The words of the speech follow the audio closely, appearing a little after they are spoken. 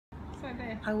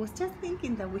there. I was just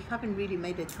thinking that we haven't really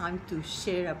made the time to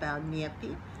share about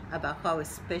Nyepi, about how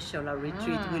special our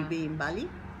retreat will be in Bali.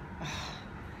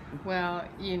 Well,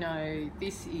 you know,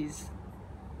 this is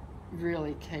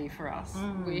really key for us.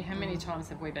 How many times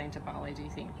have we been to Bali, do you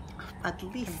think? At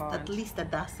least a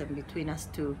dozen between us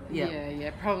two.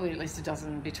 Yeah, probably at least a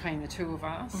dozen between the two of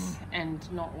us.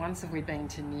 And not once have we been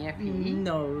to Nyepi.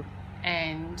 No.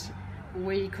 And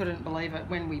we couldn't believe it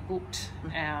when we booked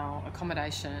our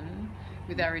accommodation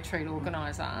with our retreat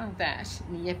organiser that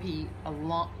Nyepi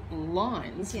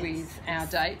aligns with our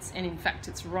dates, and in fact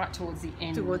it's right towards the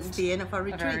end of our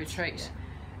retreat.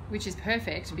 Which is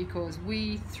perfect because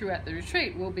we, throughout the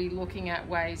retreat, will be looking at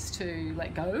ways to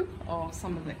let go of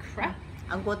some of the crap.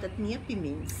 And what that Nyepi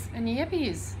means. And Nyepi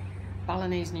is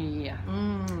Balinese New Year.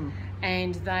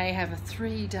 And they have a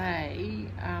 3-day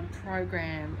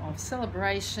program of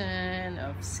celebration,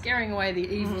 of scaring away the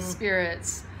evil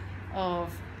spirits,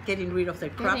 of getting rid of their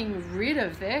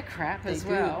crap. As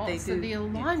well. So the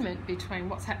alignment between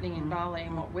what's happening in Bali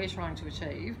and what we're trying to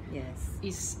achieve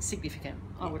is significant,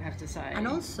 I would have to say. And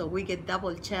also we get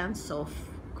double chance of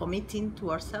committing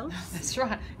to ourselves. That's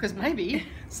right, because maybe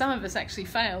some of us actually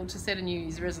failed to set a New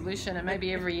Year's resolution, and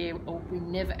maybe every year we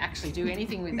never actually do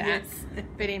anything with that.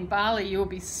 But in Bali you'll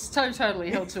be so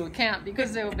totally held to account,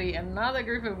 because there will be another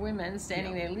group of women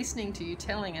standing there listening to you,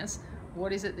 telling us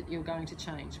what is it that you're going to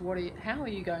change? How are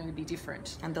you going to be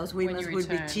different? And those women will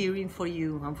be cheering for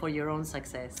you and for your own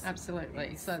success.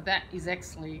 Absolutely. So that is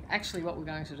actually what we're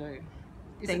going to do.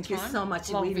 Thank you so much.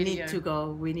 We need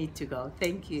to go.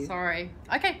 Thank you. Sorry.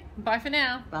 Okay. Bye for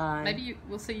now. Bye. Maybe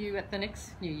we'll see you at the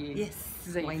next New Year.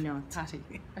 Yes. Why not? Party.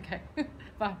 Okay.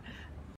 Bye.